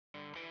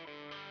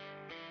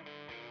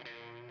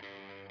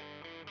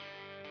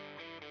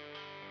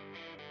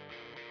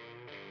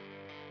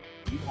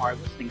You are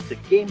listening to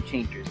Game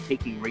Changers,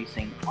 taking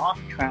racing off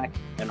track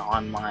and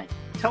online.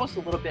 Tell us a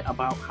little bit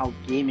about how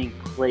gaming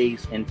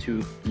plays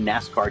into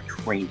NASCAR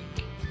training.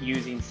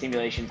 Using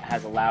simulations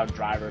has allowed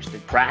drivers to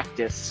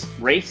practice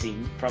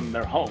racing from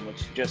their home,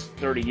 which just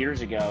 30 years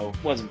ago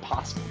wasn't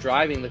possible.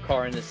 Driving the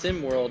car in the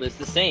sim world is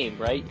the same,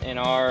 right? And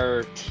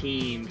our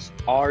teams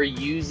are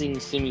using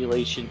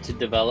simulation to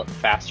develop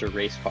faster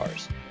race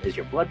cars. Is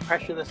your blood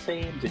pressure the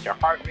same? Does your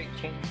heart rate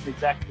change in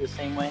exactly the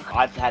same way?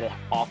 I've had it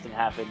often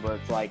happen where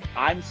it's like,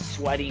 I'm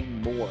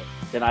sweating more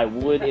than I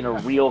would in a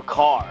real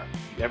car.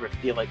 You ever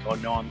feel like, oh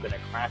no, I'm going to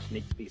crash,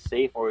 need to be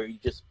safe, or are you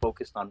just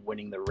focused on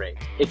winning the race?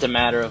 It's a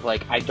matter of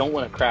like, I don't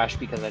want to crash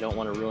because I don't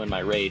want to ruin my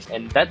race.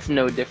 And that's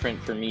no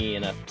different for me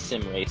in a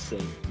sim race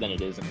than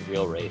it is in a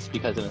real race.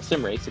 Because in a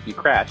sim race, if you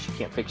crash, you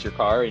can't fix your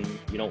car and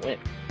you don't win.